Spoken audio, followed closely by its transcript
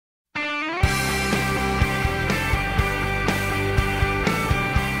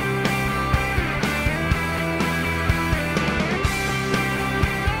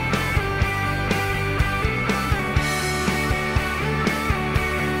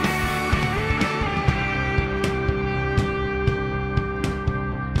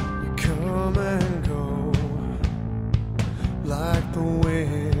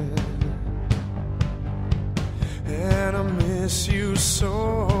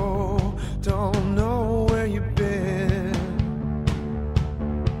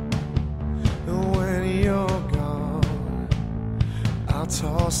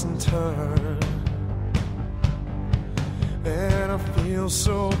toss and turn, and I feel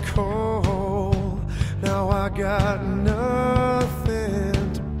so cold. Now I got nothing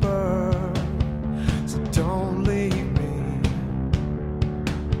to burn. So don't leave me,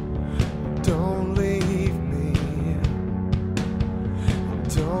 don't leave me,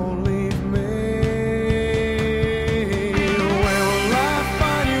 don't leave me. Where will I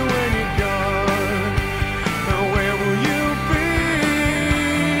find you when you're gone? Now where will you be?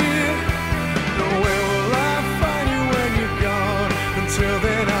 Now where will I find you when you're gone? Until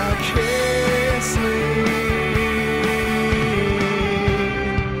then I can't sleep.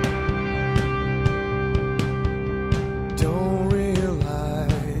 Don't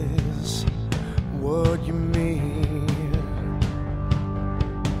realize what you mean,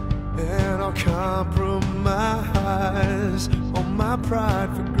 and I'll compromise on my pride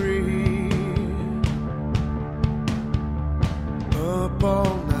for greed. Up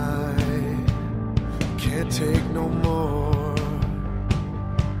all night, can't take no more.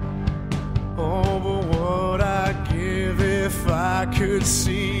 Oh, but what I'd give if I could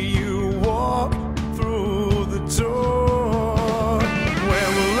see